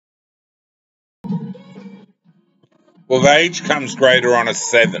With age comes greater honour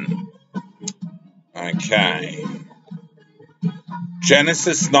 7. Okay.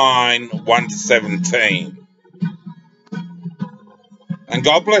 Genesis 9, 1-17. And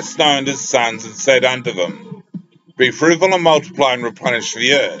God blessed Noah and his sons, and said unto them, Be fruitful and multiply and replenish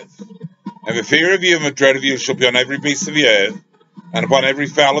the earth. And the fear of you and the dread of you shall be on every beast of the earth, and upon every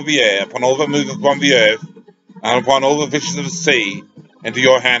fowl of the air, upon all that moveth upon the earth, and upon all the fishes of the sea. Into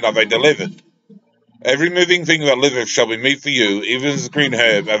your hand are they delivered. Every moving thing that liveth shall be meat for you, even as the green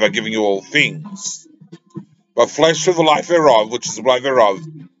herb have I given you all things. But flesh for the life thereof, which is the blood thereof,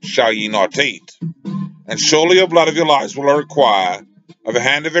 shall ye not eat. And surely your blood of your lives will I require. Of the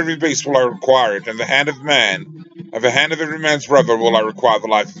hand of every beast will I require it, and the hand of man, of the hand of every man's brother will I require the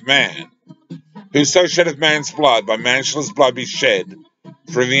life of man. Whoso sheddeth man's blood, by man shall his blood be shed,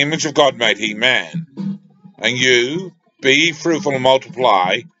 for in the image of God made he man. And you, be ye fruitful and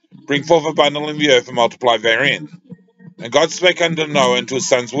multiply, bring forth abundantly in the earth and multiply therein. And God spake unto Noah and to his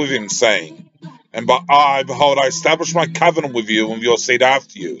sons with him, saying, And behold, I establish my covenant with you and with your seed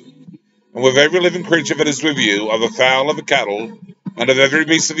after you, and with every living creature that is with you, of the fowl, of the cattle, and of every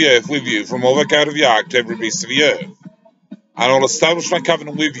beast of the earth with you, from all that go out of the ark to every beast of the earth. And I will establish my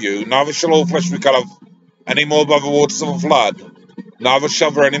covenant with you, neither shall all flesh be cut off any more by the waters of a flood, neither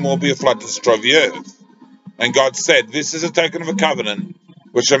shall there any more be a flood to destroy the earth. And God said, This is a token of a covenant,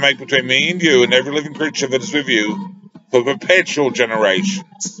 which I make between me and you and every living creature that is with you, for perpetual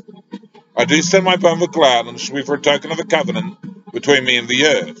generations. I do send my bow in the cloud, and it shall be for a token of a covenant between me and the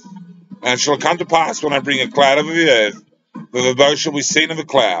earth. And it shall come to pass, when I bring a cloud over the earth, that the bow shall be seen in the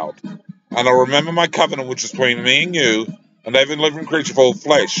cloud. And I'll remember my covenant which is between me and you, and every living creature of all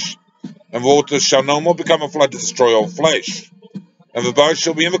flesh. And waters shall no more become a flood to destroy all flesh. And the bow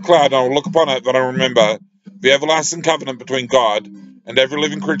shall be in the cloud, and I will look upon it, that I remember the everlasting covenant between God and every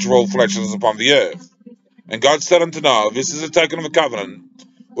living creature of all flesh that is upon the earth. And God said unto Noah, This is a token of a covenant,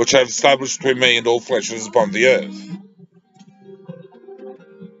 which I have established between me and all flesh that is upon the earth.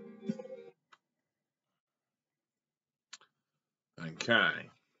 Okay.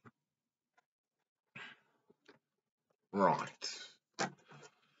 Right.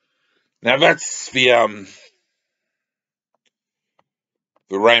 Now that's the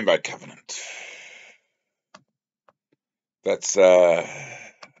Rainbow Covenant. That's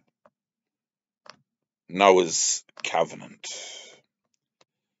Noah's covenant.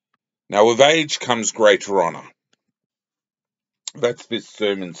 Now with age comes greater honour. That's this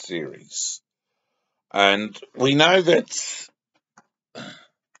sermon series. And we know that the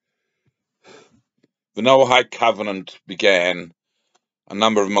Noahide covenant began a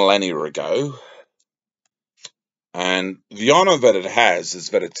number of millennia ago. And the honour that it has is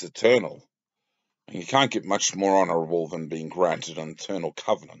that it's eternal. And you can't get much more honourable than being granted an eternal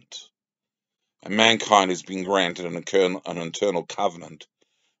covenant. And mankind has been granted an eternal covenant,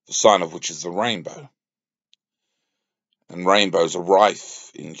 the sign of which is the rainbow. And rainbows are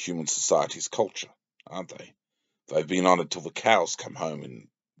rife in human society's culture, aren't they? They've been honoured till the cows come home in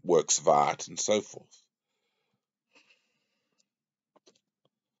works of art and so forth.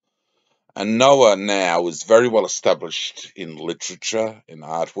 And Noah now is very well established in literature, in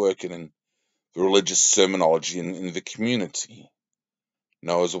artwork, and in the religious terminology in the community.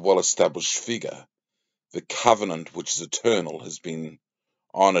 Noah is a well-established figure. The covenant, which is eternal, has been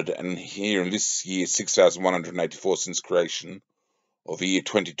honoured, and here in this year 6,184 since creation, or the year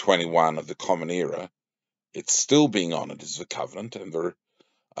 2021 of the Common Era, it's still being honoured as the covenant, and there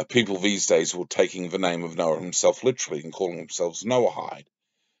are people these days who are taking the name of Noah himself literally and calling themselves Noahide,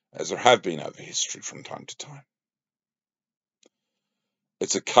 as there have been over history from time to time.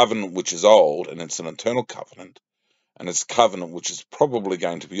 It's a covenant which is old, and it's an eternal covenant, and it's a covenant which is probably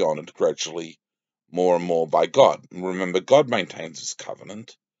going to be honoured gradually more and more by God. And remember, God maintains his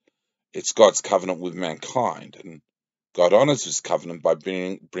covenant. It's God's covenant with mankind, and God honours his covenant by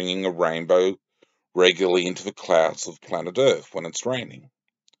bringing a rainbow regularly into the clouds of planet Earth when it's raining.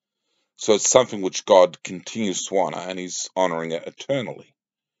 So it's something which God continues to honour, and he's honouring it eternally.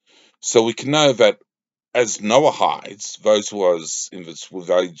 So we can know that as Noahides, those who are in this with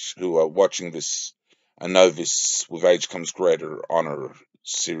age, who are watching this and know this with age comes greater honour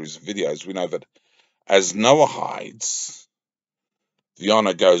series of videos, we know that as Noahides, the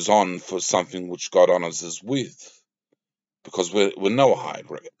honour goes on for something which God honours us with, because we're Noahide,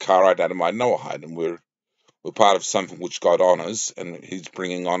 Karite, Adamite, Noahide, and we're part of something which God honours, and he's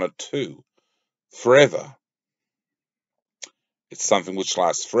bringing honour to forever. It's something which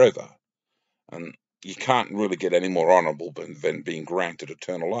lasts forever, and you can't really get any more honourable than being granted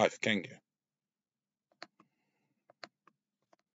eternal life, can you?